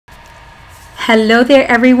Hello there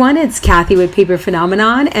everyone, it's Kathy with Paper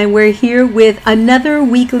Phenomenon and we're here with another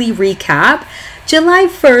weekly recap, July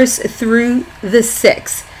 1st through the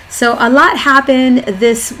 6th. So a lot happened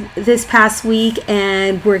this past week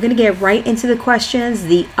and we're going to get right into the questions,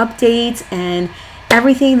 the updates, and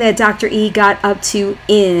everything that Dr. E got up to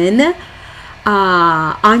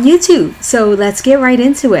on YouTube. So let's get right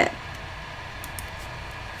into it.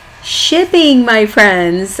 Shipping, my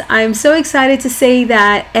friends. I'm so excited to say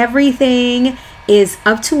that everything is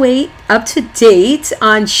up to date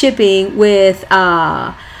on shipping with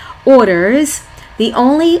orders. The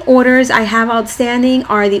only orders I have outstanding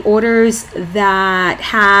are the orders that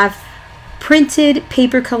have printed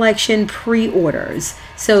paper collection pre-orders.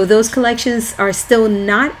 So those collections are still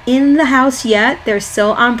not in the house yet. They're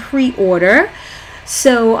still on pre-order.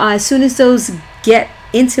 So as soon as those get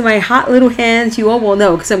into my hot little hands, you all will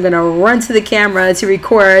know because I'm going to run to the camera to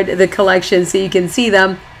record the collection so you can see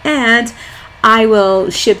them, and I will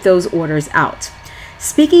ship those orders out.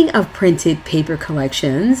 Speaking of printed paper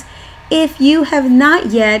collections, if you have not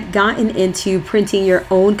yet gotten into printing your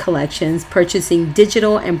own collections, purchasing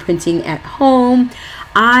digital and printing at home,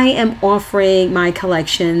 I am offering my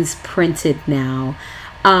collections printed now.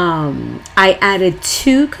 I added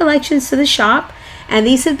 2 collections to the shop. And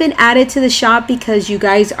these have been added to the shop because you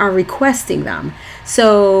guys are requesting them.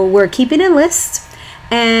 So we're keeping a list.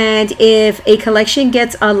 And if a collection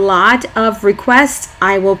gets a lot of requests,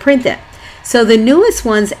 I will print it. So the newest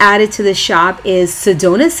ones added to the shop is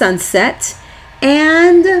Sedona Sunset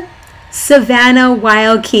and Savannah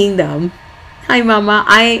Wild Kingdom. Hi, Mama.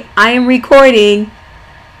 I am recording.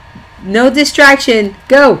 No distraction.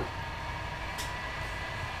 Go.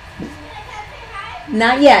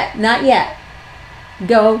 Not yet. Not yet.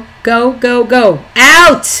 Go, go, go, go.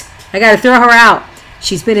 Out! I gotta throw her out.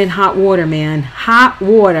 She's been in hot water, man. Hot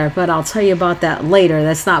water, but I'll tell you about that later.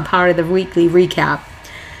 That's not part of the weekly recap.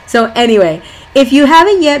 So anyway, if you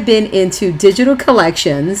haven't yet been into digital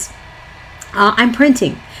collections, I'm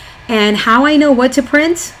printing. And how I know what to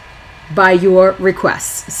print? By your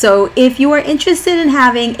requests. So if you are interested in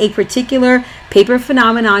having a particular Paper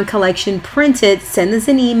Phenomenon collection printed, send us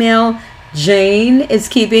an email. Jane is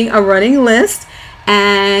keeping a running list.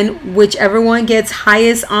 And whichever one gets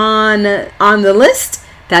highest on the list,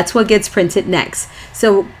 that's what gets printed next.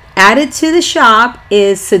 So added to the shop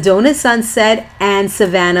is Sedona Sunset and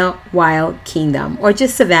Savannah Wild Kingdom, or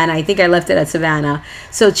just Savannah. I think I left it at Savannah.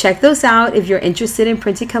 So check those out if you're interested in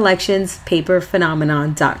printed collections,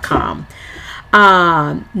 paperphenomenon.com.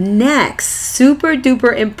 Next, super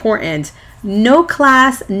duper important, no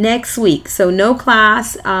class next week. So no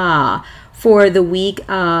class for the week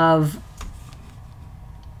of,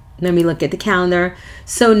 let me look at the calendar.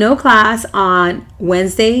 So no class on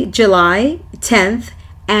Wednesday, July 10th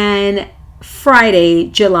and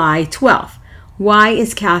Friday, July 12th. Why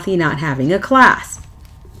is Kathy not having a class?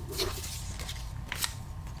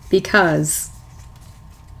 Because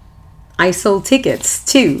I sold tickets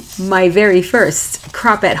to my very first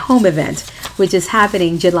Crop at Home event, which is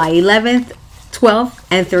happening July 11th, 12th,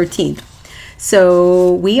 and 13th.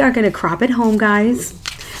 So we are going to crop at home, guys.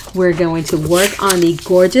 We're going to work on the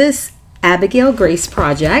gorgeous Abigail Grace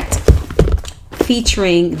project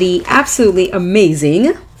featuring the absolutely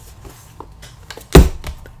amazing,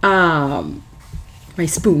 my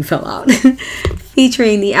spoon fell out,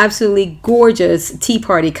 featuring the absolutely gorgeous Tea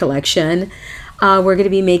Party collection. We're going to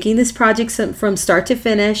be making this project from start to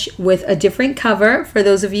finish with a different cover. For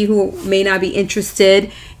those of you who may not be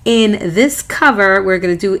interested in this cover, we're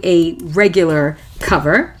going to do a regular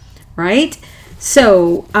cover, right?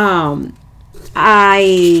 So,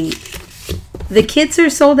 the kits are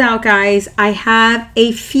sold out, guys. I have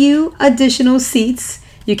a few additional seats.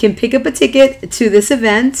 You can pick up a ticket to this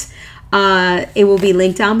event. It will be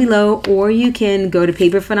linked down below, or you can go to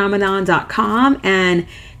paperphenomenon.com and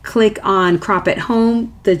click on Crop at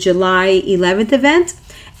Home, the July 11th event,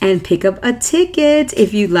 and pick up a ticket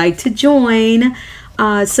if you'd like to join.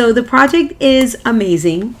 So the project is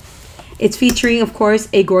amazing. It's featuring, of course,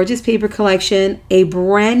 a gorgeous paper collection, a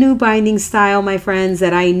brand new binding style, my friends,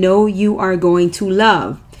 that I know you are going to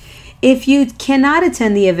love. If you cannot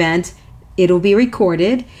attend the event, it'll be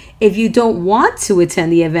recorded. If you don't want to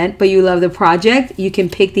attend the event, but you love the project, you can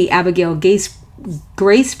pick the Abigail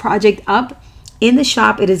Grace project up in the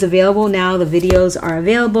shop. It is available now. The videos are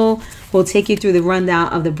available. We'll take you through the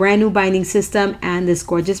rundown of the brand new binding system and this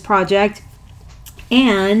gorgeous project.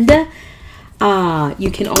 And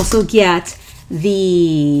you can also get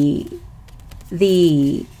the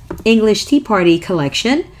English Tea Party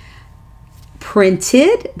collection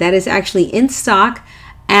printed. That is actually in stock.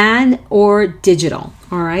 and or digital.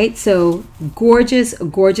 All right, so gorgeous,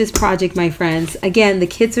 gorgeous project, my friends. Again, the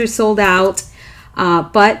kits are sold out,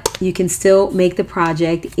 but you can still make the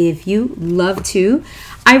project if you love to.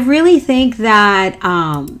 I really think that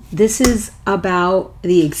this is about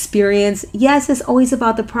the experience. Yes, it's always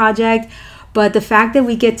about the project, but the fact that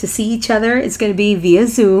we get to see each other, it's going to be via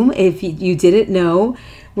Zoom. If you didn't know,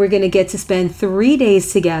 we're going to get to spend 3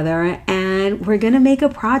 days together and we're going to make a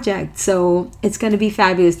project. So it's going to be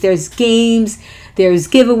fabulous. There's games, there's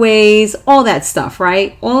giveaways, all that stuff,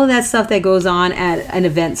 right? All of that stuff that goes on at an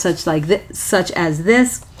event such as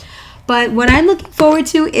this. But what I'm looking forward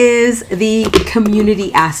to is the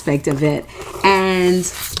community aspect of it.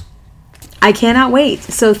 And I cannot wait.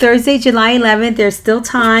 So Thursday, July 11th, there's still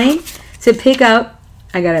time to pick up.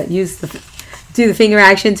 I got to do the finger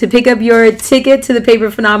action to pick up your ticket to the Paper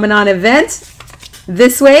Phenomenon event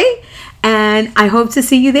this way. And I hope to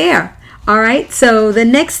see you there. All right. So the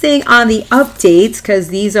next thing on the updates, because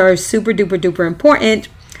these are super duper duper important,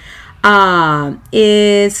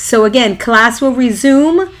 is, so again, class will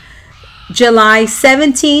resume July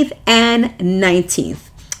 17th and 19th.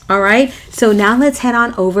 All right, so now let's head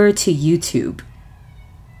on over to YouTube.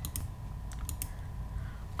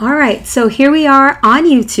 All right, so here we are on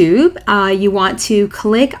YouTube. You want to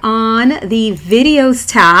click on the videos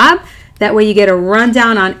tab. That way you get a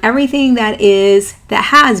rundown on everything that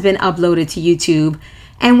has been uploaded to YouTube.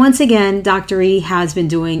 And once again, Dr. E has been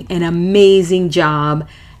doing an amazing job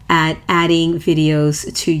at adding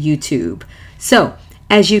videos to YouTube. So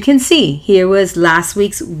as you can see, here was last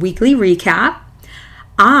week's weekly recap.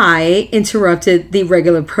 I interrupted the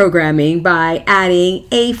regular programming by adding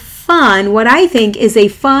a fun, what I think is a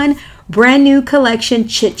fun, brand new collection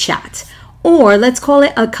chit chat, or let's call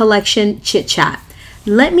it a collection chit chat.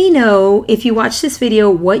 Let me know if you watch this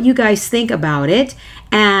video what you guys think about it,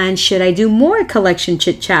 and should I do more collection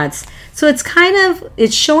chit chats? So it's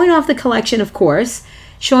showing off the collection, of course,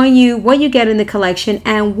 showing you what you get in the collection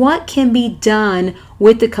and what can be done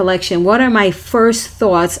with the collection. What are my first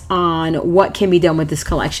thoughts on what can be done with this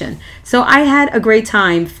collection? So I had a great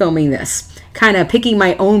time filming this, kind of picking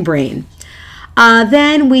my own brain.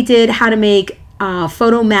 Then we did how to make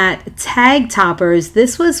photo mat tag toppers.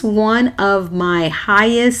 This was one of my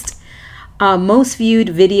highest, most viewed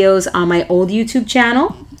videos on my old YouTube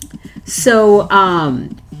channel. So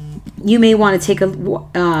you may want to take a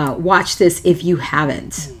watch this if you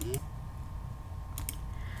haven't.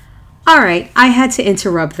 All right, I had to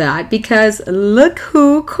interrupt that because look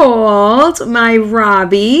who called, my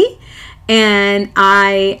Robbie. And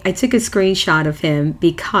I took a screenshot of him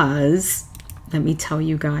because, let me tell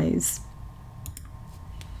you guys,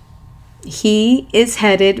 he is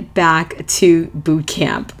headed back to boot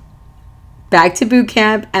camp.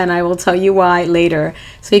 And I will tell you why later.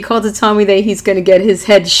 So he called to tell me that he's going to get his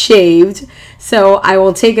head shaved. So I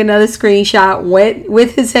will take another screenshot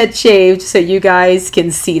with his head shaved so you guys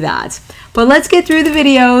can see that. But let's get through the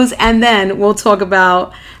videos and then we'll talk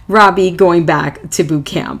about Robbie going back to boot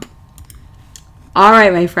camp. All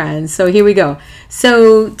right, my friends, so here we go.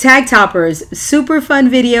 So tag toppers, super fun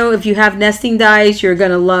video. If you have nesting dies, you're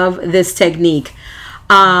going to love this technique.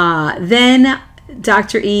 Then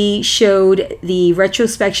Dr. E showed the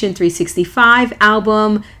Retrospection 365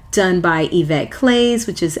 album done by Yvette Clays,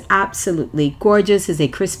 which is absolutely gorgeous. It's a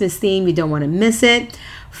Christmas theme. You don't want to miss it.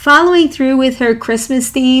 Following through with her Christmas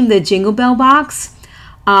theme, the Jingle Bell box,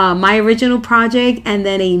 my original project, and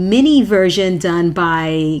then a mini version done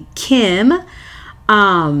by Kim.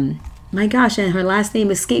 My gosh, and her last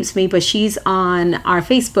name escapes me, but she's on our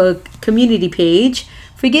Facebook community page.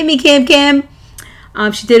 Forgive me, Kim.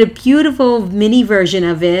 She did a beautiful mini version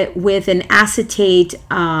of it with an acetate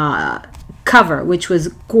cover, which was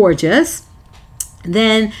gorgeous.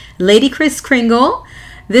 Then Lady Kris Kringle.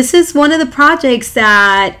 This is one of the projects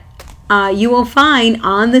that you will find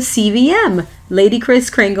on the CVM, Lady Kris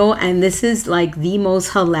Kringle, and this is like the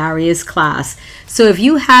most hilarious class. So if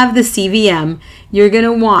you have the CVM, you're going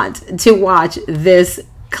to want to watch this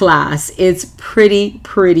class. It's pretty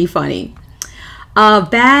funny.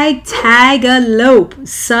 Bag Tag-a-lope,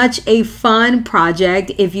 such a fun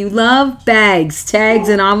project. If you love bags, tags,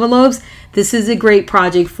 and envelopes, this is a great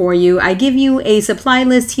project for you. I give you a supply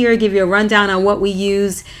list here, give you a rundown on what we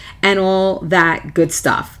use and all that good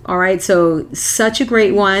stuff. All right, so such a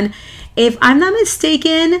great one. If I'm not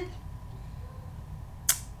mistaken,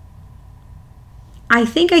 I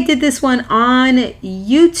think I did this one on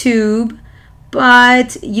YouTube,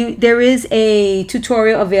 but there is a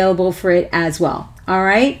tutorial available for it as well. All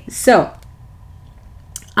right, so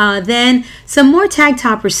then some more tag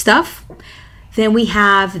topper stuff. Then we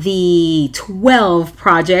have the 12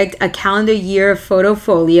 project, a calendar year photo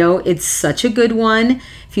folio. It's such a good one.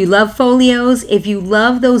 If you love folios, if you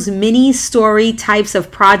love those mini story types of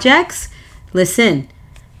projects, listen,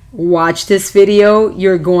 watch this video.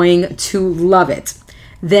 You're going to love it.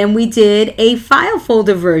 Then we did a file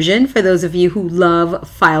folder version for those of you who love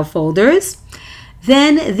file folders.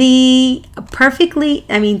 Then the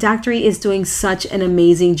Dr. E is doing such an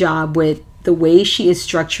amazing job with the way she is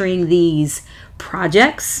structuring these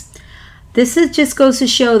projects. This just goes to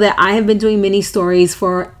show that I have been doing mini stories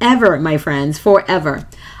forever, my friends, forever.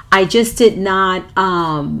 I just did not,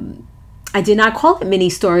 I did not call it mini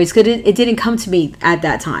stories because it didn't come to me at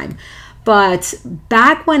that time. But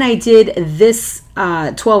back when I did this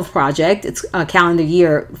 12 project, it's a calendar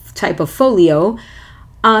year type of folio,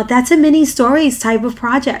 that's a mini stories type of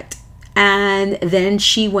project. And then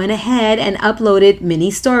she went ahead and uploaded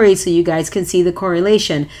mini stories so you guys can see the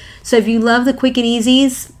correlation. So if you love the quick and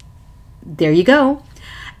easies, there you go.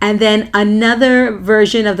 And then another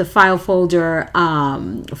version of the file folder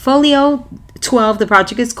folio 12, the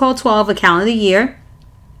project is called 12, a calendar year.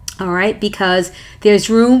 All right, because there's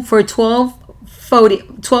room for 12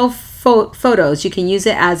 photos. You can use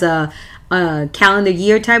it as a calendar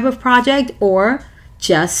year type of project or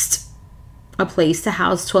just a place to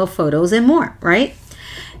house 12 photos and more, right?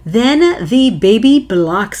 Then the Baby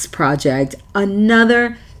Blocks project,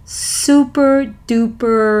 another super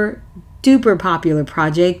duper popular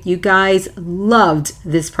project. You guys loved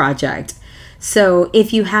this project. So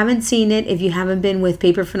if you haven't seen it, if you haven't been with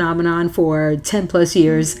Paper Phenomenon for 10 plus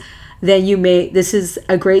years, then this is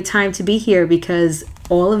a great time to be here because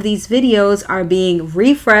all of these videos are being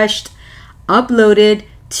refreshed, uploaded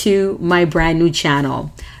to my brand new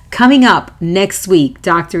channel. Coming up next week,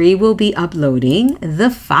 Dr. E will be uploading the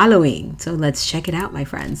following. So let's check it out, my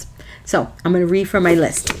friends. So I'm going to read from my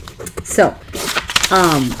list. So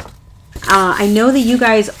I know that you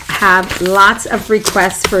guys have lots of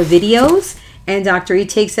requests for videos, and Dr. E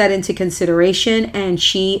takes that into consideration, and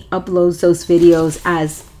she uploads those videos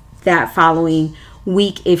as that following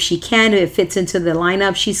week if she can, if it fits into the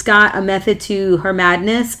lineup. She's got a method to her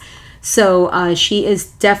madness. So she is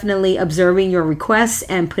definitely observing your requests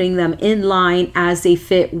and putting them in line as they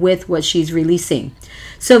fit with what she's releasing.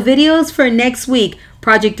 So videos for next week,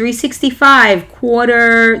 Project 365,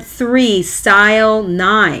 Quarter 3, Style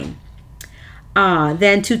 9.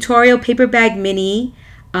 Then Tutorial Paper Bag Mini,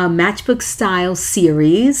 Matchbook Style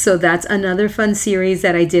series. So that's another fun series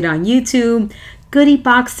that I did on YouTube. Goodie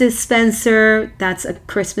Box Dispenser, that's a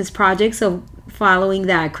Christmas project. So following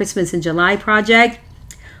that Christmas in July project.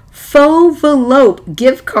 Faux-velope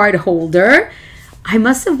gift card holder. I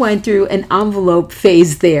must have went through an envelope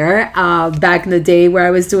phase there back in the day where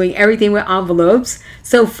I was doing everything with envelopes.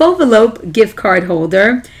 So faux-velope gift card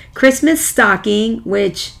holder. Christmas stocking,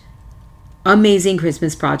 which amazing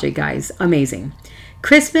Christmas project, guys. Amazing.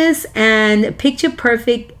 Christmas and Picture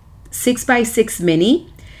Perfect 6x6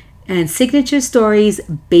 mini and Signature Stories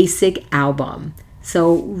basic album.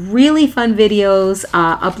 So really fun videos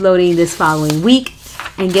uploading this following week.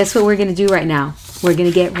 And guess what we're going to do right now? We're going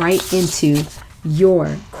to get right into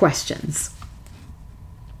your questions.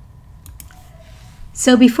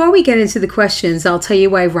 So before we get into the questions, I'll tell you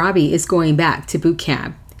why Robbie is going back to boot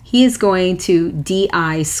camp. He is going to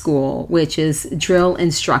DI school, which is drill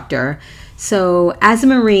instructor. So as a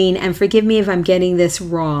Marine, and forgive me if I'm getting this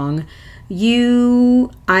wrong, you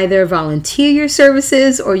either volunteer your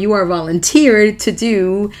services or you are volunteered to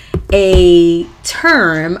do a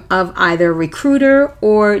term of either recruiter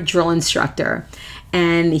or drill instructor.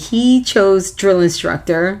 And he chose drill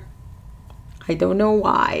instructor. I don't know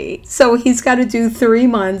why. So he's got to do 3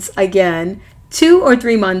 months again, 2 or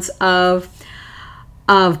 3 months of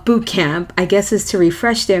boot camp. I guess is to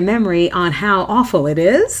refresh their memory on how awful it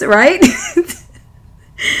is, right?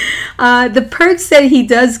 The perks that he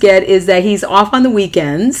does get is that he's off on the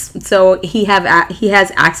weekends, so he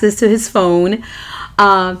has access to his phone.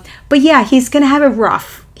 But yeah, he's gonna have it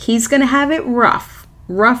rough. He's gonna have it rough.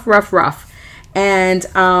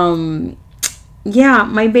 And yeah,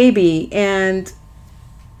 my baby, and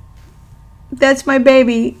that's my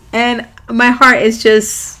baby, and my heart is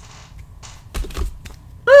just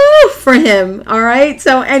for him. All right,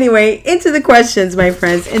 so anyway, into the questions, my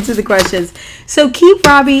friends, into the questions. So keep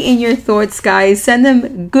Robbie in your thoughts, guys. Send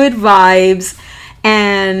them good vibes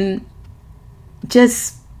and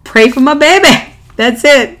just pray for my baby. That's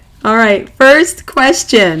it. All right, first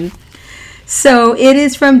question. So it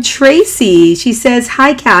is from Tracy. She says,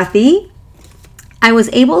 "Hi Kathy, I was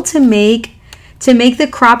able to make the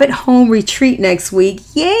Crop at Home retreat next week.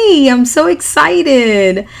 Yay, I'm so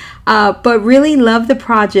excited. But really love the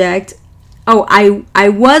project. Oh, I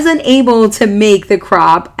wasn't able to make the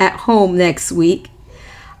crop at home next week.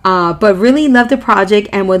 But really love the project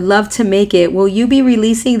and would love to make it. Will you be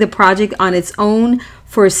releasing the project on its own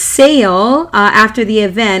for sale after the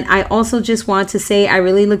event? I also just want to say I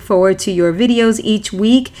really look forward to your videos each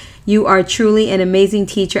week. You are truly an amazing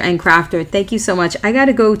teacher and crafter. Thank you so much. Let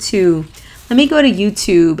me go to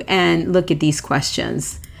YouTube and look at these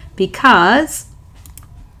questions, because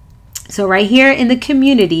so right here in the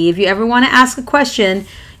community, if you ever want to ask a question,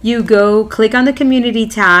 you go click on the community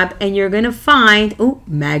tab and you're going to find, oh,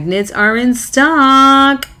 magnets are in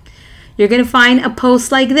stock. You're going to find a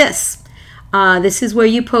post like this. This is where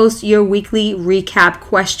you post your weekly recap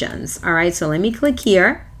questions. All right, so let me click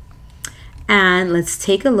here and let's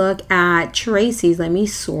take a look at Tracy's. Let me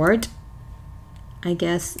sort. I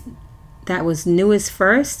guess that was newest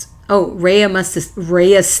first. Oh,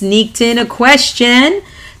 Rhea sneaked in a question.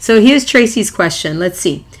 So here's Tracy's question. Let's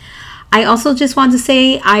see. I also just want to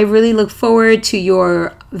say I really look forward to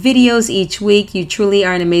your videos each week. You truly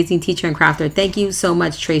are an amazing teacher and crafter. Thank you so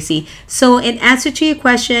much, Tracy. So in answer to your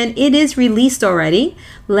question, it is released already.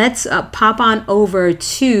 Let's pop on over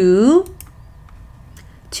to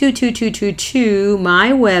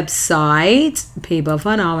my website, Paper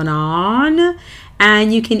Phenomenon,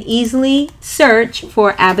 and you can easily search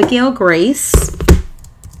for Abigail Grace,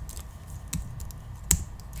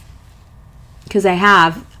 because I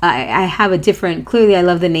have a different, clearly I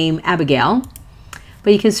love the name Abigail,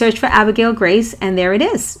 but you can search for Abigail Grace and there it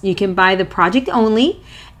is. You can buy the project only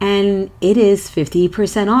and it is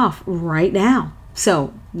 50% off right now.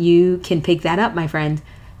 So you can pick that up, my friend.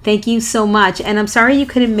 Thank you so much. And I'm sorry you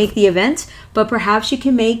couldn't make the event, but perhaps you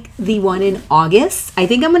can make the one in August. I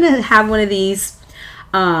think I'm going to have one of these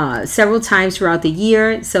several times throughout the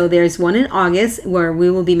year. So there's one in August where we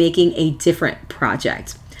will be making a different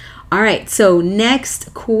project. All right, so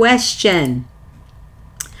next question.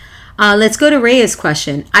 Let's go to Rhea's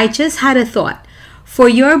question. I just had a thought. For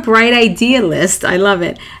your bright idea list, I love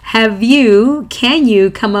it. Can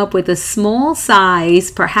you come up with a small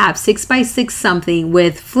size, perhaps 6x6 something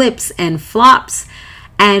with flips and flops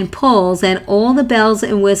and pulls and all the bells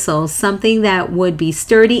and whistles, something that would be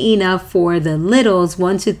sturdy enough for the littles,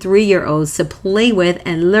 1 to 3-year-olds to play with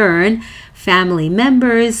and learn, family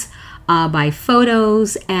members, by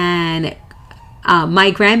photos, and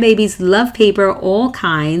my grandbabies love paper, all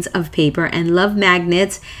kinds of paper, and love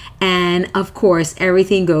magnets, and of course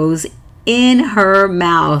everything goes in her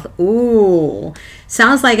mouth. Ooh,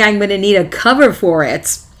 sounds like I'm gonna need a cover for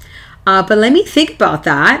it, but let me think about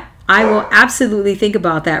that. I will absolutely think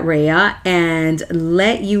about that, Rhea, and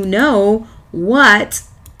let you know what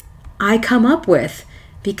I come up with,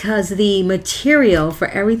 because the material for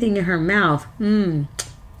everything in her mouth,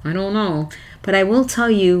 I don't know, but I will tell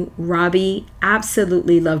you, Robbie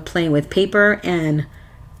absolutely loved playing with paper and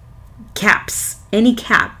caps. Any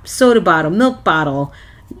cap, soda bottle, milk bottle,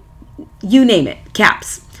 you name it,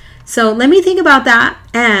 caps. So let me think about that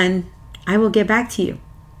and I will get back to you.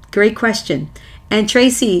 Great question. And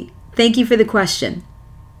Tracy, thank you for the question.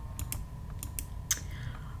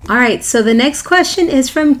 All right, so the next question is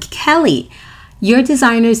from Kelly. Your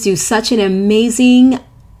designers do such amazing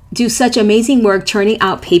work turning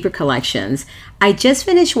out paper collections. I just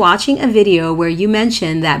finished watching a video where you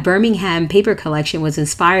mentioned that Birmingham paper collection was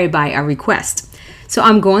inspired by a request. So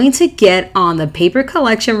I'm going to get on the paper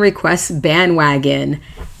collection request bandwagon.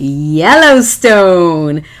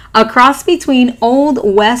 Yellowstone, a cross between Old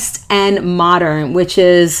West and modern, which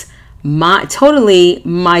is totally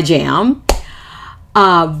my jam.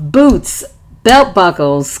 Boots, belt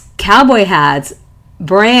buckles, cowboy hats,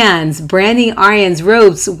 brands, branding irons,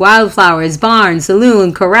 ropes, wildflowers, barn,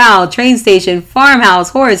 saloon, corral, train station, farmhouse,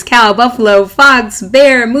 horse, cow, buffalo, fox,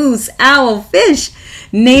 bear, moose, owl, fish,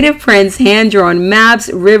 native prints, hand-drawn maps,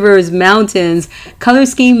 rivers, mountains, color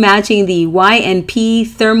scheme matching the Y&P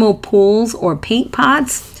thermal pools or paint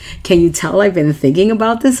pots. Can you tell I've been thinking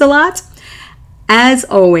about this a lot? As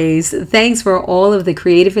always, thanks for all of the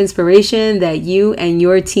creative inspiration that you and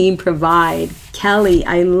your team provide. Kelly,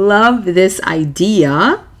 I love this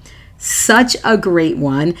idea. Such a great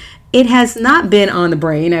one. It has not been on the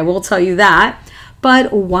brain, I will tell you that,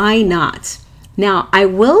 but why not? Now, I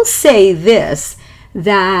will say this,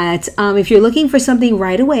 that if you're looking for something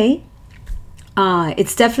right away,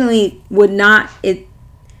 it's definitely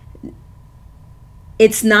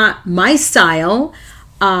it's not my style,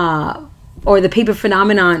 or the paper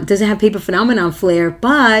phenomenon doesn't have paper phenomenon flair,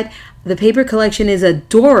 but the paper collection is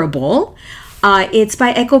adorable. It's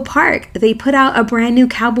by Echo Park. They put out a brand new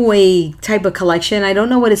cowboy type of collection. I don't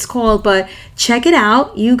know what it's called, but check it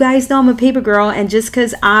out. You guys know I'm a paper girl, and just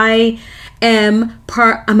because I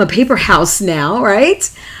I'm a paper house now,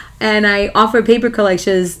 right? And I offer paper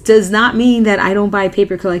collections does not mean that I don't buy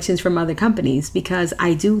paper collections from other companies, because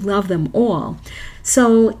I do love them all.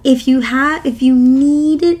 So if you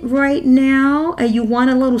need it right now and you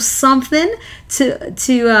want a little something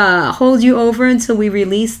to hold you over until we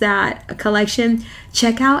release that collection,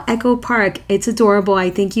 check out Echo Park. It's adorable.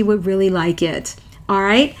 I think you would really like it. All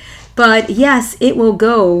right. But yes, it will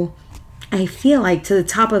go, I feel like, to the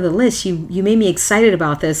top of the list. You made me excited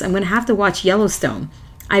about this. I'm going to have to watch Yellowstone.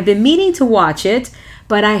 I've been meaning to watch it,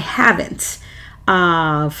 but I haven't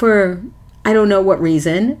for I don't know what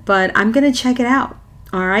reason, but I'm going to check it out.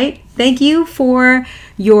 All right. Thank you for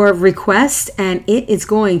your request. And it is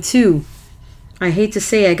going to, I hate to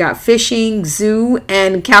say, I got fishing, zoo,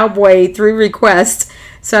 and cowboy 3 requests.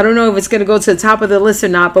 So I don't know if it's going to go to the top of the list or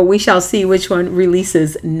not, but we shall see which one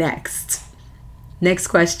releases next. Next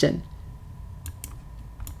question.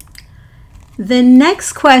 The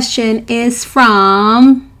next question is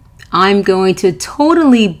from, I'm going to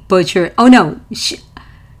totally butcher. Oh no,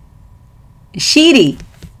 Shide.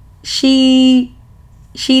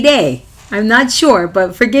 I'm not sure,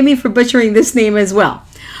 but forgive me for butchering this name as well.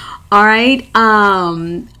 All right.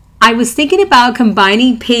 I was thinking about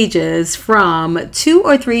combining pages from 2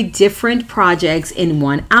 or 3 different projects in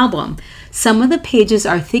one album. Some of the pages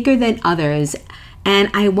are thicker than others,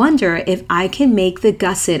 and I wonder if I can make the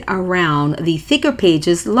gusset around the thicker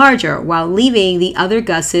pages larger while leaving the other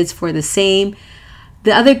gussets the same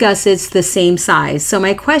size. So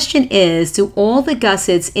my question is, do all the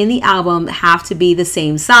gussets in the album have to be the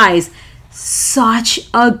same size? Such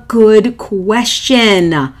a good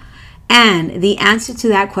question. And the answer to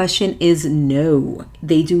that question is no.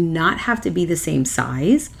 They do not have to be the same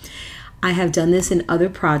size. I have done this in other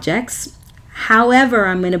projects. However,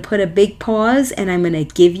 I'm going to put a big pause and I'm going to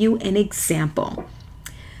give you an example.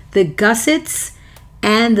 The gussets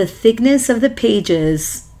and the thickness of the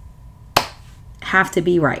pages have to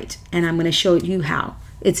be right, and I'm going to show you how.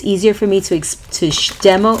 It's easier for me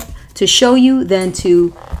to show you than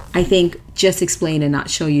to, I think, just explain and not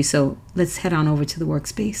show you. So let's head on over to the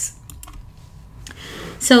workspace.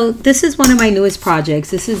 So this is one of my newest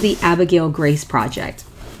projects. This is the Abigail Grace project.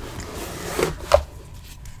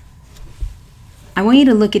 I want you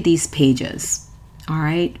to look at these pages. All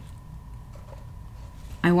right.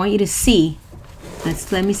 I want you to see.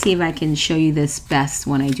 Let me see if I can show you this best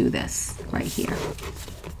when I do this right here.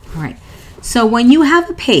 All right. So when you have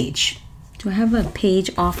a page, do I have a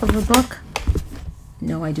page off of a book?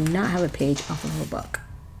 No, I do not have a page off of a book.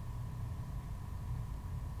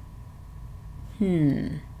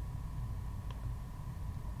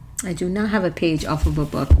 I do not have a page off of a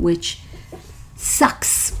book, which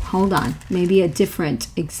sucks. Hold on. Maybe a different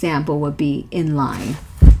example would be in line.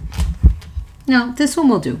 No, this one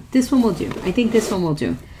will do. This one will do. I think this one will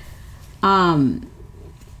do.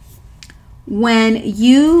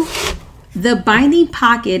 The binding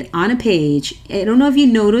pocket on a page, I don't know if you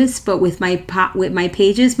noticed, but with my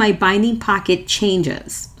pages, my binding pocket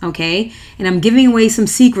changes. Okay, and I'm giving away some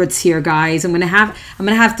secrets here, guys. I'm gonna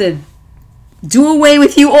have to do away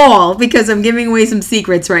with you all because I'm giving away some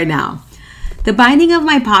secrets right now. The binding of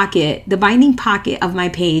my pocket, the binding pocket of my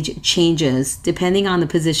page changes depending on the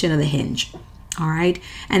position of the hinge. All right,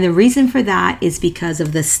 and the reason for that is because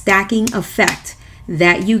of the stacking effect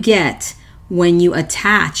that you get when you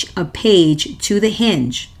attach a page to the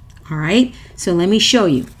hinge. All right, so let me show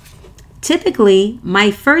you. Typically,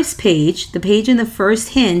 my first page, the page in the first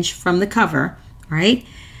hinge from the cover, right?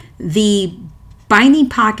 The binding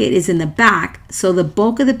pocket is in the back, so the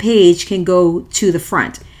bulk of the page can go to the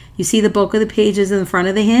front. You see the bulk of the page is in the front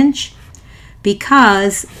of the hinge?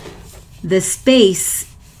 Because the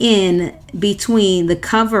space in between the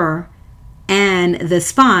cover and the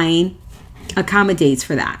spine accommodates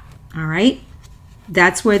for that. All right,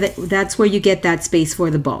 that's where you get that space for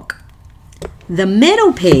the bulk. The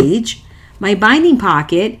middle page, my binding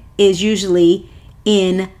pocket is usually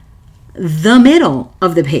in the middle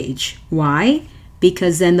of the page. Why?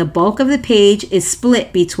 Because then the bulk of the page is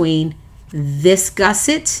split between this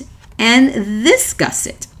gusset and this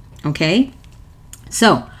gusset. Okay,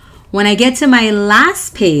 so when I get to my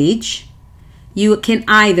last page, you can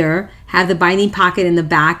either have the binding pocket in the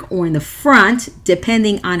back or in the front,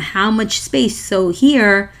 depending on how much space. So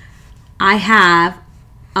here I have,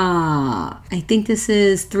 I think this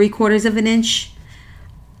is 3/4 of an inch.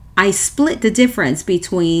 I split the difference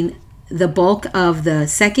between the bulk of the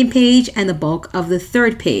second page and the bulk of the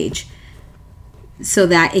third page so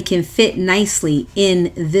that it can fit nicely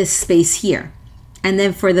in this space here. And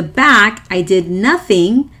then for the back, I did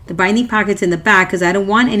nothing. The binding pocket's in the back because I don't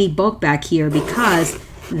want any bulk back here because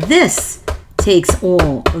this takes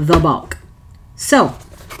all the bulk. So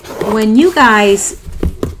when you guys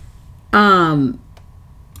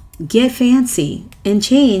get fancy and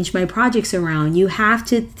change my projects around, you have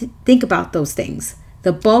to think about those things.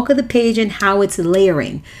 The bulk of the page and how it's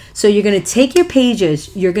layering. So you're going to take your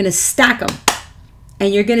pages, you're going to stack them,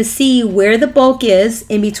 and you're going to see where the bulk is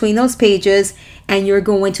in between those pages, and you're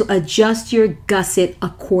going to adjust your gusset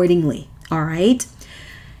accordingly. All right.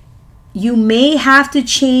 You may have to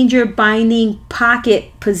change your binding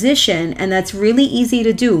pocket position, and that's really easy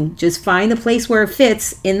to do. Just find the place where it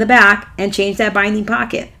fits in the back and change that binding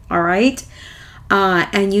pocket. All right.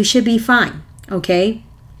 And you should be fine. Okay.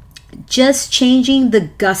 Just changing the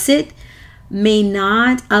gusset may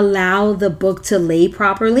not allow the book to lay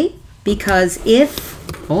properly, because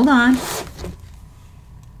hold on,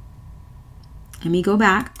 let me go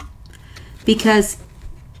back, because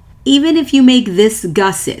even if you make this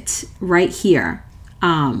gusset right here,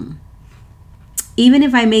 even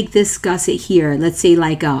if I make this gusset here, let's say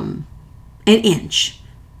like an inch,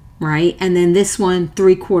 right? And then this one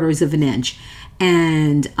 3/4 of an inch.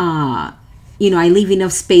 And, you know, I leave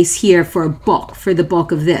enough space here for the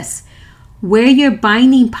bulk of this. Where your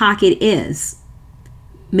binding pocket is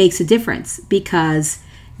makes a difference, because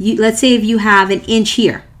let's say if you have an inch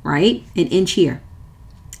here, right? An inch here.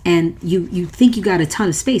 And you think you got a ton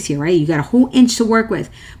of space here, right? You got a whole inch to work with.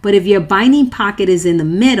 But if your binding pocket is in the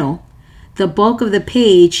middle, the bulk of the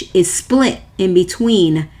page is split in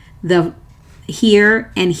between the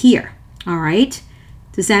here and here. All right?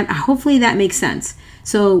 Hopefully that makes sense.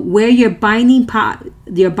 So where your binding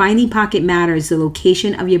pocket matters, the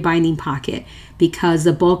location of your binding pocket, because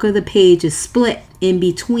the bulk of the page is split in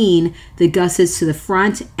between the gussets to the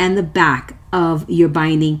front and the back of your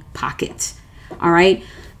binding pocket. All right.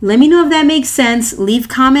 Let me know if that makes sense. Leave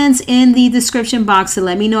comments in the description box to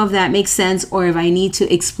let me know if that makes sense, or if I need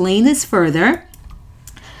to explain this further,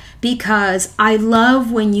 because I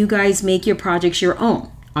love when you guys make your projects your own.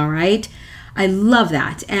 All right. I love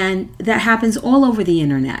that. And that happens all over the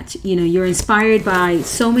internet. You know, you're inspired by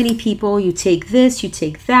so many people. You take this, you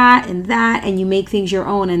take that, and you make things your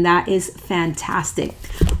own. And that is fantastic.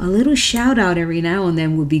 A little shout out every now and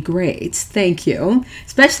then would be great. Thank you.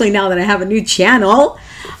 Especially now that I have a new channel.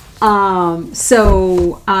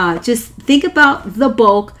 Just think about the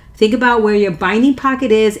bulk. Think about where your binding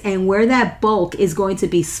pocket is and where that bulk is going to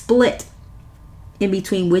be split in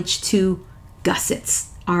between which two gussets.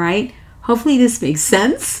 All right. Hopefully this makes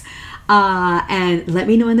sense. And let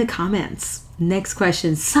me know in the comments. Next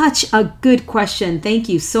question. Such a good question. Thank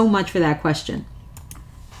you so much for that question.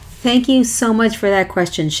 Thank you so much for that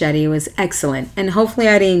question, Shetty. It was excellent. And hopefully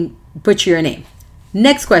I didn't butcher your name.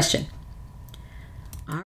 Next question.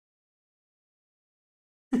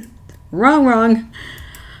 Wrong.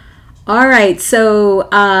 All right, so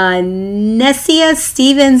Nessia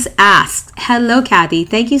Stevens asked, hello, Kathy.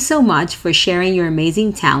 Thank you so much for sharing your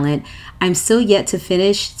amazing talent. I'm still yet to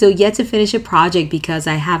finish a project because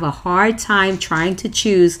I have a hard time trying to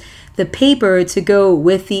choose the paper to go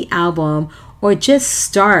with the album, or just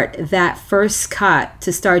start that first cut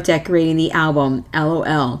to start decorating the album.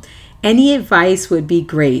 LOL. Any advice would be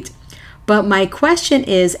great. But my question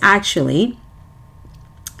is actually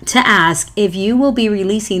to ask if you will be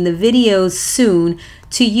releasing the videos soon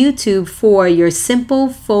to YouTube for your simple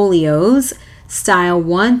folios style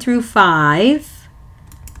 1 through 5.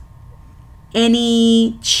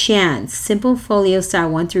 Any chance? Simple folio style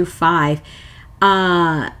 1 through 5.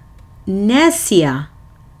 Nessia,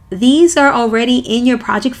 these are already in your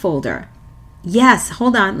project folder. Yes,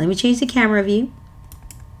 hold on. Let me change the camera view.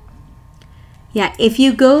 Yeah, if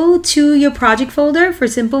you go to your project folder for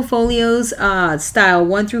Simple Folios style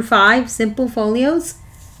 1 through 5, Simple Folios,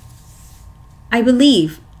 I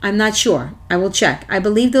believe, I'm not sure, I will check. I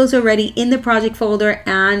believe those are already in the project folder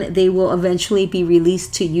and they will eventually be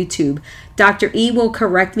released to YouTube. Dr. E will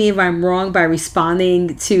correct me if I'm wrong by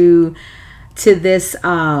responding to this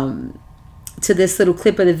little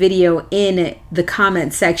clip of the video in the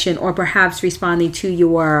comment section, or perhaps responding to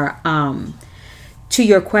your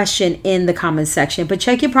question in the comments section. But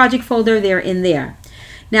check your project folder, they're in there.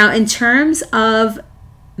 Now, in terms of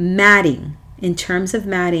matting,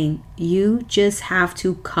 you just have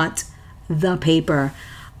to cut the paper.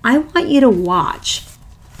 I want you to watch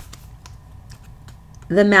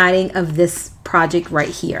the matting of this project right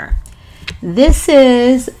here. This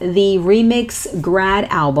is the Remix Grad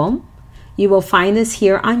album. You will find this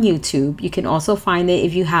here on YouTube. You can also find it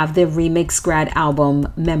if you have the Remix Grad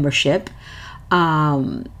album membership.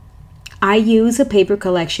 I use a paper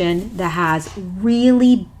collection that has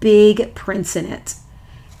really big prints in it,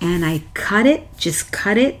 and I just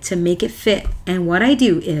cut it to make it fit. And what I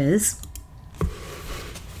do is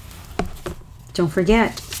don't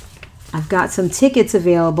forget, I've got some tickets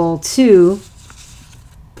available to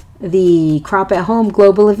the Crop at Home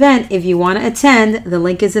global event. If you want to attend, the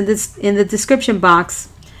link is in the description box.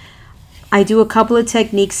 I do a couple of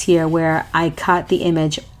techniques here where I cut the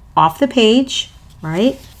image off the page,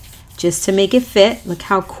 right? Just to make it fit. Look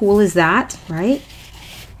how cool is that, right?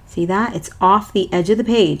 See that? It's off the edge of the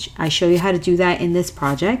page. I show you how to do that in this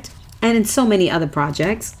project and in so many other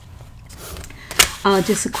projects.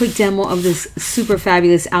 Just a quick demo of this super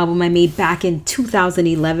fabulous album I made back in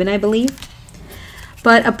 2011, I believe.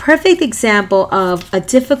 But a perfect example of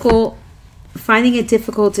finding it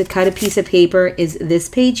difficult to cut a piece of paper is this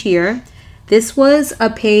page here. This was a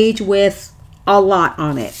page with a lot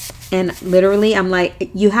on it. And literally, I'm like,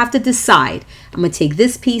 you have to decide. I'm going to take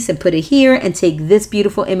this piece and put it here and take this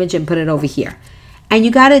beautiful image and put it over here. And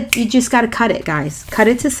you just got to cut it, guys. Cut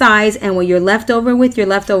it to size. And what you're left over with, you're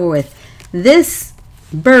left over with. This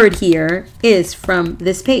bird here is from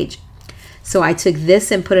this page. So I took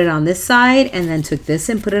this and put it on this side, and then took this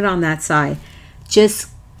and put it on that side. Just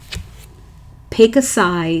pick a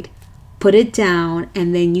side, put it down,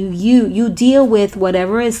 and then you deal with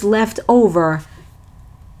whatever is left over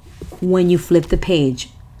when you flip the page.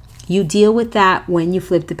 You deal with that when you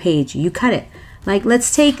flip the page. You cut it. Like,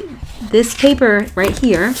 let's take this paper right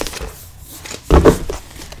here.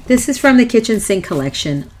 This is from the kitchen sink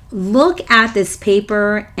collection. Look at this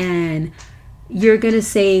paper and you're going to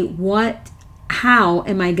say, how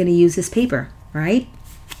am I going to use this paper, right?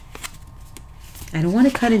 I don't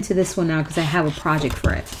want to cut into this one now because I have a project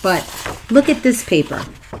for it. But look at this paper.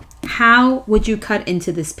 How would you cut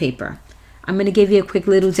into this paper? I'm going to give you a quick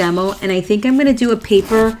little demo. And I think I'm going to do a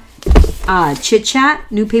paper chit chat,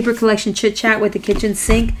 new paper collection chit chat with the kitchen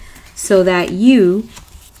sink so that you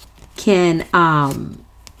can,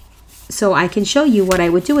 so I can show you what I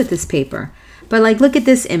would do with this paper. But like, look at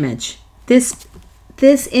this image. This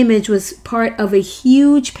image was part of a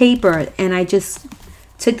huge paper, and I just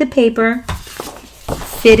took the paper,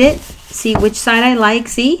 fit it, see which side I like.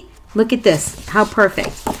 See, look at this, how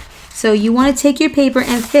perfect. So you want to take your paper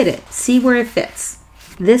and fit it, see where it fits.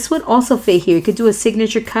 This would also fit here. You could do a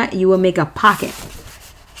signature cut. You will make a pocket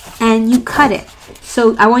and you cut it.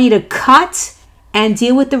 So I want you to cut and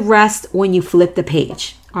deal with the rest when you flip the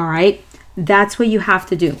page. All right, that's what you have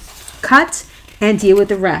to do. Cut and deal with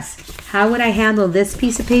the rest. How would I handle this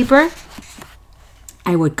piece of paper?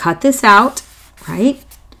 I would cut this out, right?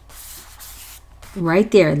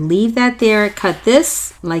 Right there, leave that there, cut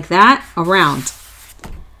this like that around.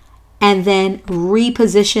 And then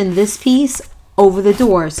reposition this piece over the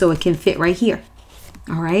door so it can fit right here.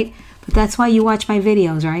 All right, but that's why you watch my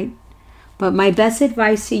videos, right? But my best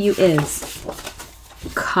advice to you is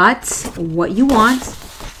cut what you want.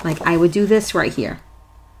 Like I would do this right here.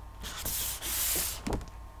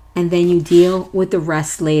 And then you deal with the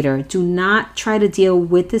rest later. Do not try to deal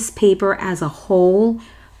with this paper as a whole.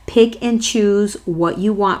 Pick and choose what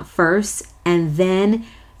you want first, and then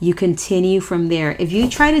you continue from there. If you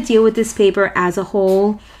try to deal with this paper as a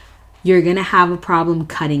whole, you're gonna have a problem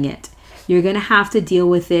cutting it. You're gonna have to deal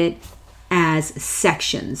with it as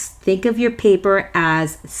sections. Think of your paper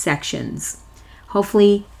as sections.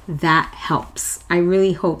 Hopefully that helps. I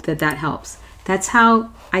really hope that helps. That's how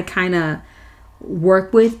I kind of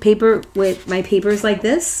work with paper, with my papers like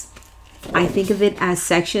this. I think of it as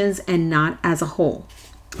sections and not as a whole.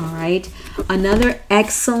 All right, another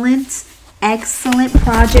excellent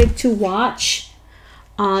project to watch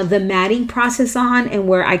the matting process on, and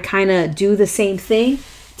where I kind of do the same thing,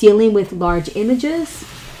 dealing with large images.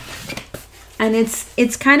 And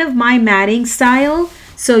it's kind of my matting style,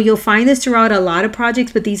 so you'll find this throughout a lot of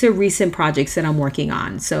projects, but these are recent projects that I'm working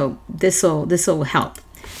on, so this will help.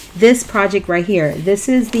 This project right here, this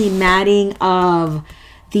is the matting of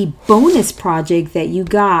the bonus project that you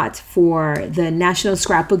got for the National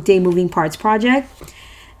Scrapbook Day Moving Parts project.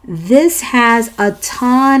 This has a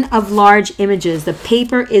ton of large images. The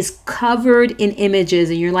paper is covered in images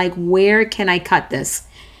and you're like, where can I cut this?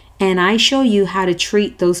 And I show you how to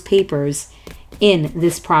treat those papers in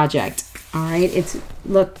this project. All right,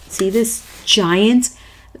 look, see this giant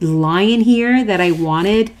lion here that I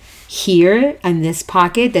wanted here in this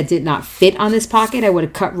pocket that did not fit on this pocket. I would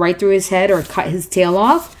have cut right through his head or cut his tail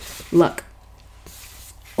off. Look,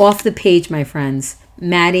 off the page, my friends,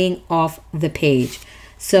 matting off the page.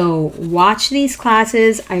 So watch these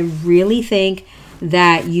classes. I really think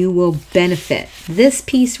that you will benefit. This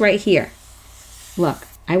piece right here, look,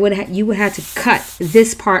 you would have to cut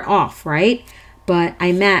this part off, right? But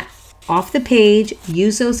I mat off the page.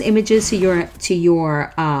 Use those images to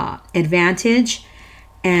your advantage.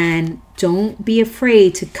 And don't be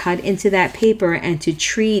afraid to cut into that paper and to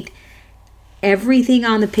treat everything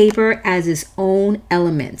on the paper as its own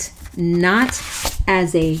element, not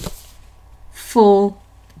as a full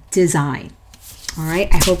design. All right,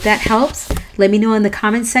 I hope that helps. Let me know in the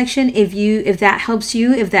comment section if that helps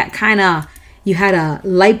you, if that kind of, you had a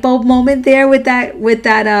light bulb moment there with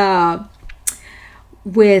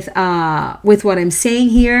what I'm saying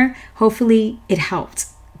here. Hopefully it helped.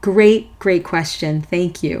 Great question.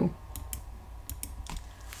 Thank you.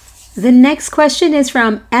 The next question is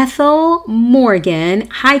from Ethel Morgan.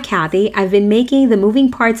 Hi, Kathy. I've been making the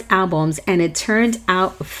moving parts albums and it turned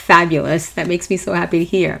out fabulous. That makes me so happy to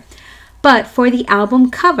hear. But for the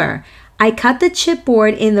album cover, I cut the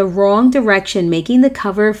chipboard in the wrong direction, making the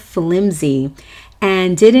cover flimsy,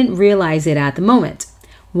 and didn't realize it at the moment.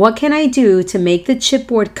 What can I do to make the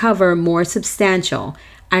chipboard cover more substantial?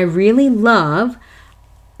 I really love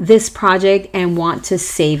this project and want to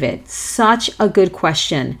save it. Such a good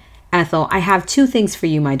question, Ethel. I have two things for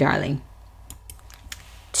you, my darling.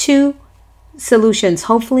 Two solutions.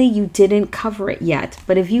 Hopefully you didn't cover it yet,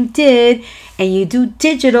 but if you did and you do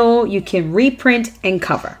digital, you can reprint and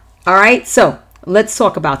cover. All right, so let's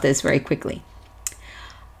talk about this very quickly.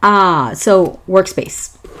 So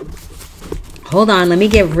workspace. Hold on, let me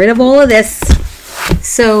get rid of all of this.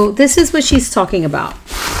 So this is what she's talking about.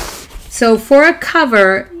 So for a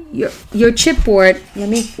cover, your chipboard, let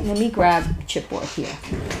me grab chipboard here.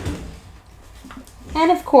 And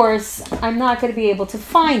of course, I'm not going to be able to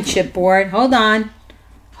find chipboard. Hold on.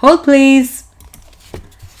 Hold, please.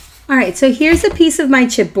 All right, so here's a piece of my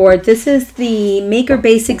chipboard. This is the Maker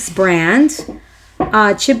Basics brand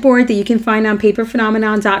chipboard that you can find on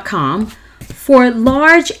paperphenomenon.com. For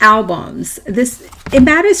large albums, it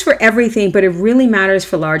matters for everything, but it really matters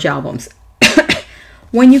for large albums.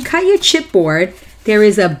 When you cut your chipboard, there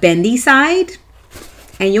is a bendy side.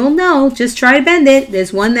 And you'll know, just try to bend it.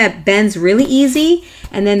 There's one that bends really easy.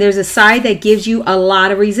 And then there's a side that gives you a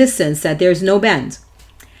lot of resistance, that there's no bend.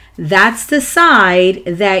 That's the side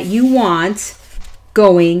that you want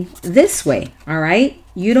going this way, all right?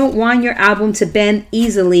 You don't want your album to bend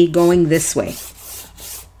easily going this way,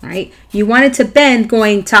 all right? You want it to bend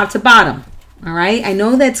going top to bottom, all right? I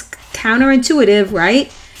know that's counterintuitive,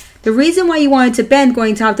 right? The reason why you want it to bend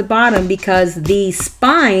going top to bottom, because the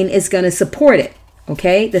spine is going to support it.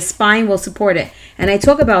 Okay, the spine will support it. And I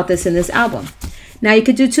talk about this in this album. Now you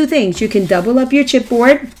could do two things. You can double up your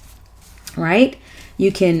chipboard, right?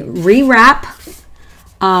 You can rewrap.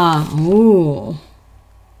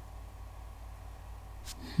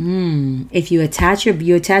 If you attach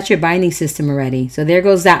your binding system already. So there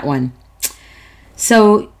goes that one.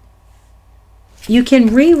 So you can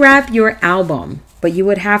rewrap your album, but you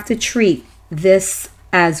would have to treat this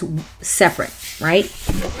as separate, right?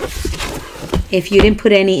 If you didn't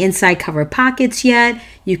put any inside cover pockets yet,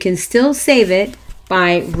 you can still save it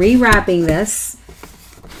by rewrapping this.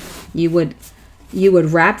 You would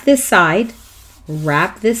wrap this side.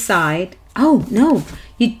 Oh, no.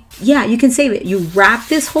 You can save it. You wrap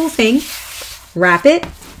this whole thing. Wrap it.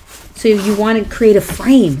 So you want to create a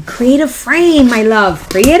frame. Create a frame, my love.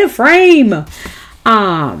 Create a frame.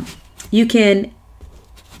 You can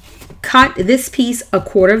cut this piece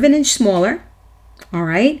 1/4 inch smaller. All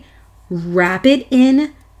right. Wrap it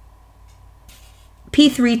in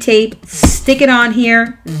P3 tape, stick it on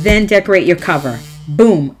here, then decorate your cover.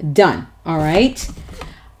 Boom, done. All right.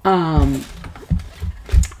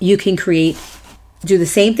 You can do the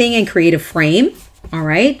same thing and create a frame. All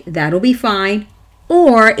right, that'll be fine.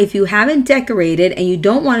 Or if you haven't decorated and you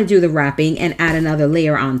don't want to do the wrapping and add another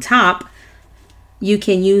layer on top, you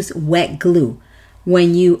can use wet glue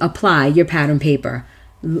when you apply your pattern paper.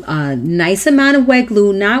 A nice amount of wet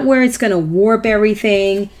glue, not where it's going to warp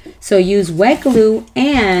everything. So use wet glue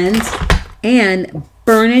and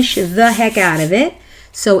burnish the heck out of it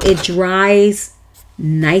so it dries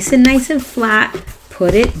nice and flat.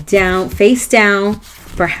 Put it down, face down,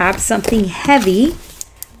 perhaps something heavy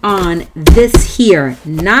on this here,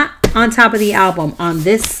 not on top of the album, on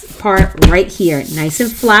this part right here, nice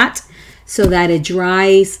and flat so that it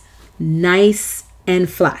dries nice and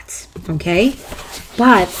flat, okay?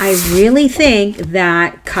 But I really think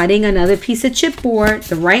that cutting another piece of chipboard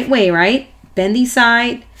the right way, right? Bendy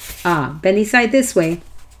side this way.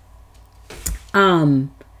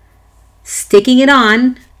 Sticking it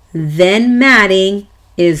on, then matting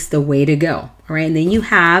is the way to go. All right, and then you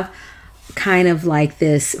have kind of like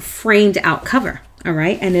this framed out cover. All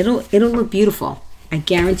right, and it'll look beautiful. I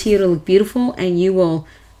guarantee it'll look beautiful, and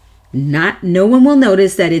no one will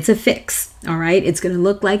notice that it's a fix. All right, it's going to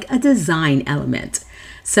look like a design element.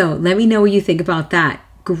 So let me know what you think about that.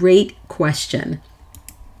 Great question.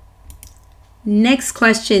 Next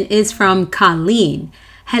question is from Colleen.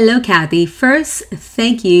 Hello, Kathy. First,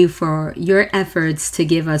 thank you for your efforts to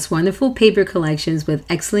give us wonderful paper collections with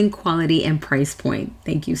excellent quality and price point.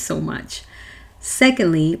 Thank you so much.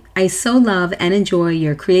 Secondly, I so love and enjoy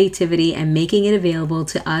your creativity and making it available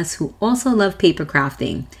to us who also love paper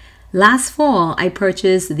crafting. Last fall, I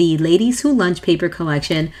purchased the Ladies Who Lunch paper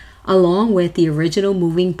collection along with the original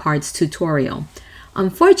moving parts tutorial.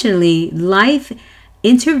 Unfortunately, life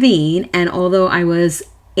intervened, and although I was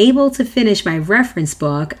able to finish my reference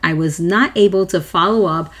book, I was not able to follow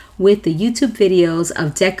up with the YouTube videos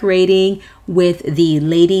of decorating with the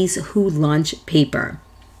Ladies Who Lunch paper.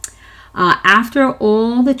 After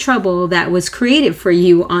all the trouble that was created for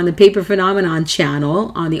you on the Paper Phenomenon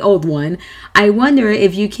channel, on the old one, I wonder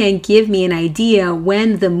if you can give me an idea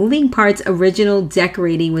when the Moving Parts original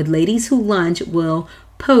decorating with Ladies Who Lunch will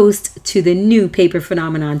post to the new Paper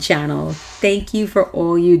Phenomenon channel. Thank you for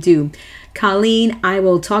all you do. Colleen, I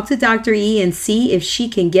will talk to Dr. E and see if she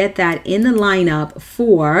can get that in the lineup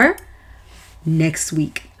for next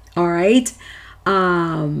week. All right.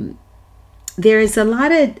 There's a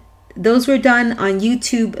lot of those were done on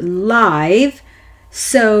YouTube Live.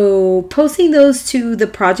 So posting those to the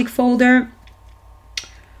project folder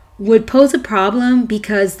would pose a problem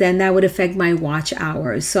because then that would affect my watch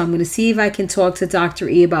hours. So I'm going to see if I can talk to Dr.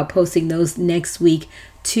 E about posting those next week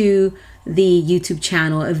to the YouTube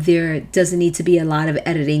channel if there doesn't need to be a lot of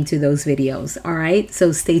editing to those videos. All right,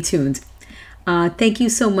 so stay tuned. Thank you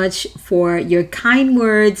so much for your kind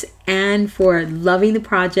words and for loving the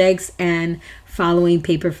projects and following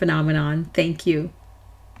Paper Phenomenon. Thank you.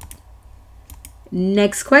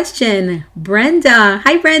 Next question, Brenda.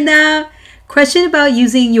 Hi, Brenda. Question about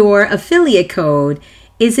using your affiliate code.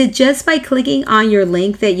 Is it just by clicking on your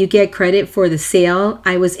link that you get credit for the sale?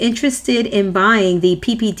 I was interested in buying the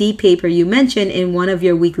PPD paper you mentioned in one of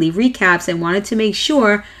your weekly recaps and wanted to make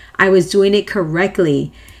sure I was doing it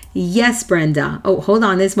correctly. Yes, Brenda. Oh, hold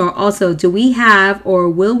on. There's more. Also, do we have or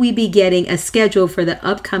will we be getting a schedule for the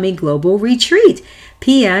upcoming global retreat?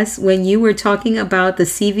 P.S. When you were talking about the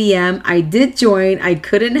CVM, I did join. I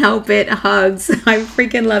couldn't help it. Hugs. I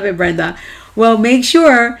freaking love it, Brenda. Well, make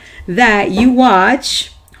sure that you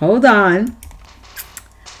watch. Hold on.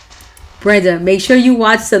 Brenda, make sure you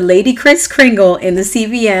watch the Lady Kris Kringle in the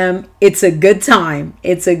CVM. It's a good time.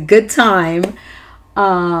 It's a good time.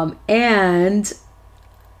 And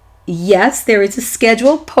yes, there is a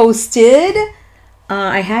schedule posted.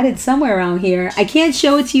 I had it somewhere around here. I can't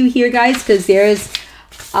show it to you here, guys, because there's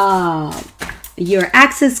your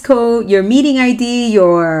access code, your meeting ID,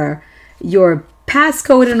 your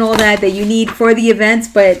passcode and all that you need for the events.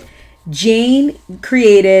 But Jane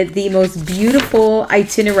created the most beautiful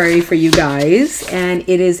itinerary for you guys, and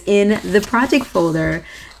it is in the project folder.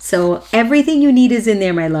 So everything you need is in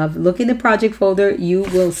there, my love. Look in the project folder. You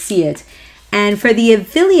will see it. And for the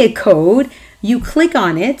affiliate code, you click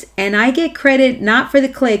on it and I get credit not for the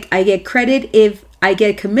click. I get credit if I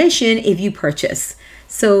get commission if you purchase.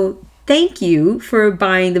 So thank you for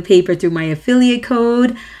buying the paper through my affiliate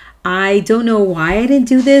code. I don't know why I didn't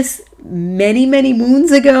do this many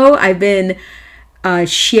moons ago. I've been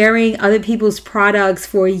sharing other people's products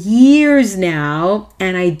for years now.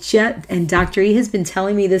 And Dr. E has been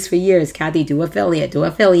telling me this for years. Kathy, do affiliate, do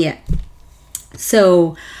affiliate.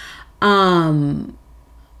 So I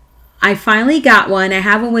finally got one. I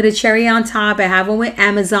have one with a cherry on top. I have one with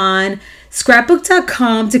Amazon.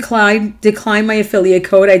 Scrapbook.com declined my affiliate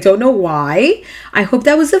code. I don't know why. I hope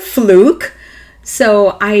that was a fluke.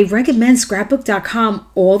 So I recommend scrapbook.com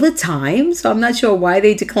all the time. So I'm not sure why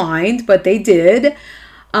they declined, but they did.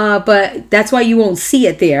 But that's why you won't see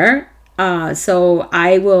it there. So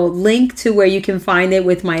I will link to where you can find it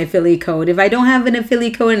with my affiliate code. If I don't have an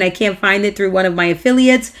affiliate code and I can't find it through one of my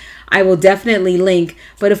affiliates, I will definitely link.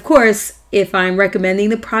 But of course, if I'm recommending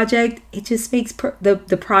the project, it just makes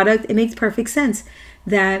the product, it makes perfect sense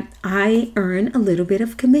that I earn a little bit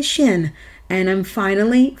of commission. And I'm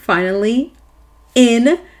finally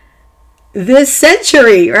in this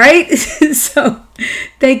century, right? So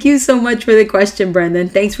thank you so much for the question, Brendan.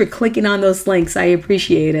 Thanks for clicking on those links. I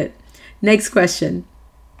appreciate it. Next question.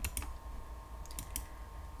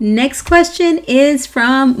 Next question is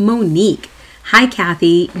from Monique. Hi,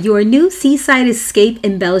 Kathy. Your new Seaside Escape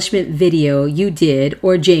embellishment video you did,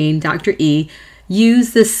 or Jane, Dr. E,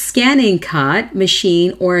 use the scanning cut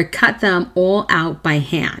machine or cut them all out by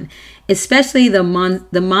hand, especially the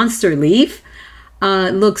monster leaf.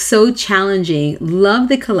 Looks so challenging. Love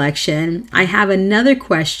the collection. I have another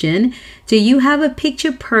question. Do you have a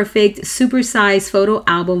picture perfect supersized photo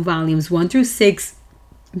album volumes 1 through 6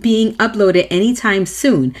 being uploaded anytime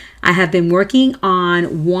soon. I have been working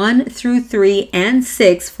on 1 through 3 and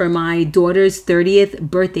 6 for my daughter's 30th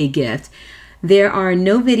birthday gift. There are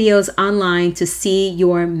no videos online to see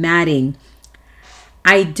your matting.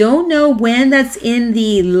 I don't know when that's in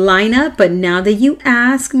the lineup, but now that you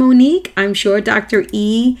ask, Monique, I'm sure Dr.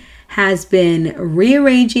 E has been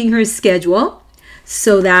rearranging her schedule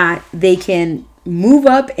so that they can move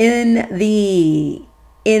up in the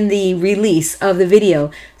release of the video.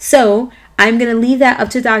 So I'm going to leave that up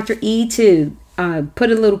to Dr. E to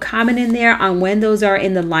put a little comment in there on when those are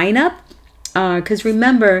in the lineup. Because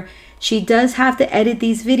remember, she does have to edit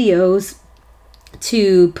these videos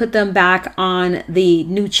to put them back on the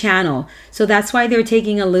new channel. So that's why they're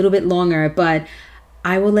taking a little bit longer. But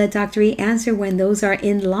I will let Dr. E answer when those are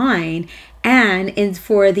in line. And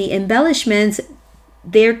for the embellishments,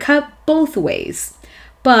 they're cut both ways.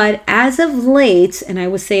 But as of late, and I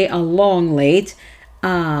would say a long late,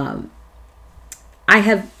 I've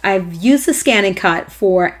used the scan and cut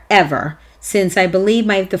forever, since I believe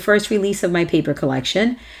the first release of my paper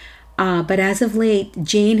collection. But as of late,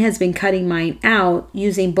 Jane has been cutting mine out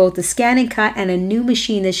using both the scan and cut and a new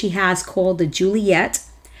machine that she has called the Juliet.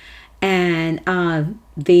 And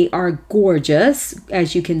they are gorgeous,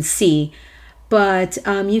 as you can see. But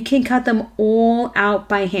you can cut them all out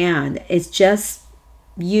by hand. It's just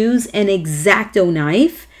use an X-Acto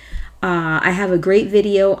knife. I have a great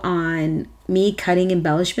video on me cutting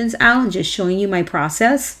embellishments out and just showing you my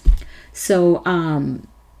process. So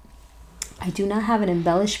I do not have an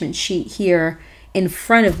embellishment sheet here in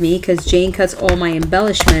front of me because Jane cuts all my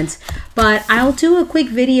embellishments, but I'll do a quick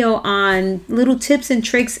video on little tips and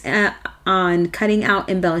tricks on cutting out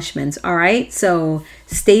embellishments. All right, so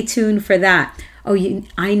stay tuned for that. Oh,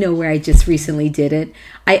 I know where I just recently did it.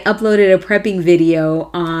 I uploaded a prepping video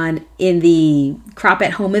in the Crop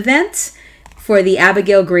at Home event for the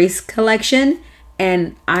Abigail Grace collection.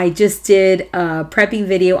 And I just did a prepping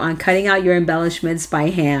video on cutting out your embellishments by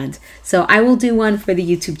hand. So I will do one for the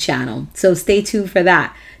YouTube channel. So stay tuned for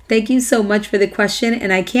that. Thank you so much for the question.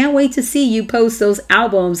 And I can't wait to see you post those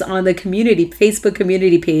albums on the Facebook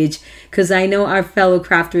community page, because I know our fellow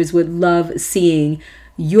crafters would love seeing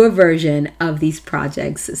your version of these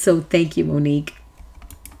projects. So thank you, Monique.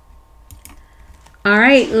 All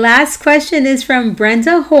right, last question is from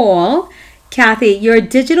Brenda Hall. Kathy, your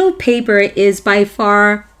digital paper is by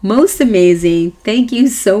far most amazing. Thank you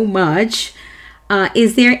so much.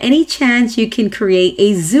 Is there any chance you can create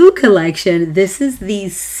a zoo collection? This is the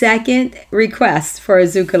second request for a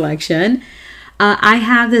zoo collection. I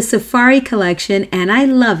have the safari collection and I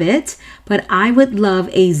love it, but I would love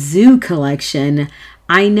a zoo collection.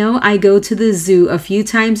 I know I go to the zoo a few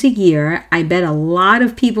times a year. I bet a lot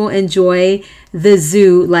of people enjoy the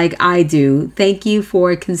zoo like I do. Thank you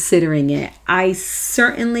for considering it. I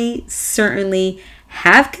certainly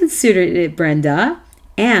have considered it, Brenda,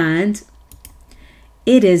 and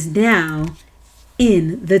it is now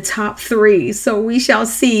in the top 3. So we shall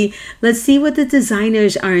see. Let's see what the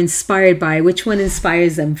designers are inspired by, which one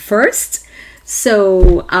inspires them first.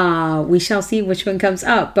 So we shall see which one comes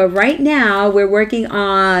up. But right now we're working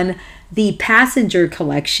on the passenger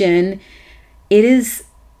collection. It is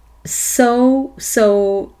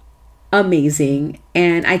so amazing,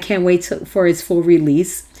 and I can't wait for its full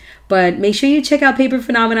release. But make sure you check out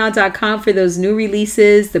paperphenomenon.com for those new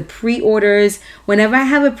releases, the pre-orders. Whenever I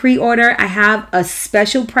have a pre-order, I have a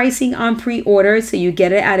special pricing on pre-order, so you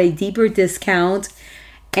get it at a deeper discount.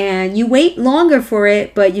 And you wait longer for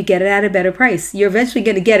it, but you get it at a better price. You're eventually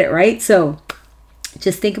going to get it, right? So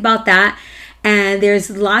just think about that. And there's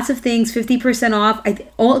lots of things 50% off.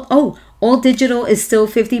 All digital is still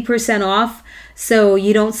 50% off. So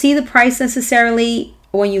you don't see the price necessarily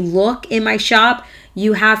when you look in my shop.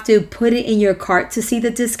 You have to put it in your cart to see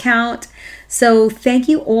the discount. So thank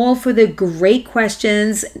you all for the great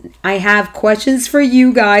questions. I have questions for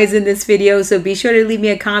you guys in this video, so be sure to leave me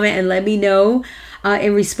a comment and let me know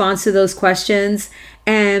in response to those questions.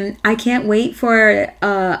 And I can't wait for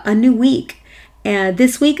a new week. And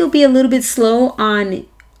this week will be a little bit slow on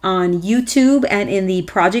YouTube and in the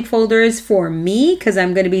project folders for me, because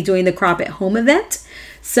I'm going to be doing the Crop at Home event.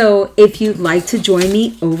 So if you'd like to join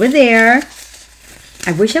me over there,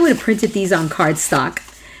 I wish I would have printed these on cardstock.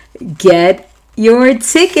 Get your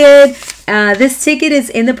ticket. This ticket is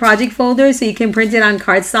in the project folder, so you can print it on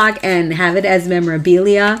cardstock and have it as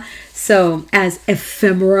memorabilia, so as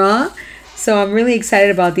ephemera. So I'm really excited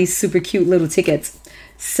about these super cute little tickets.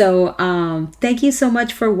 So thank you so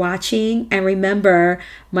much for watching. And remember,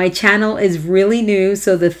 my channel is really new.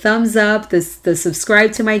 So the thumbs up, the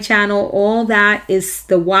subscribe to my channel, all that is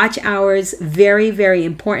the watch hours. Very, very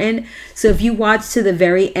important. So if you watch to the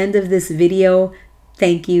very end of this video,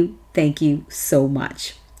 thank you. Thank you so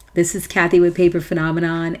much. This is Kathy with Paper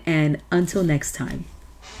Phenomenon. And until next time.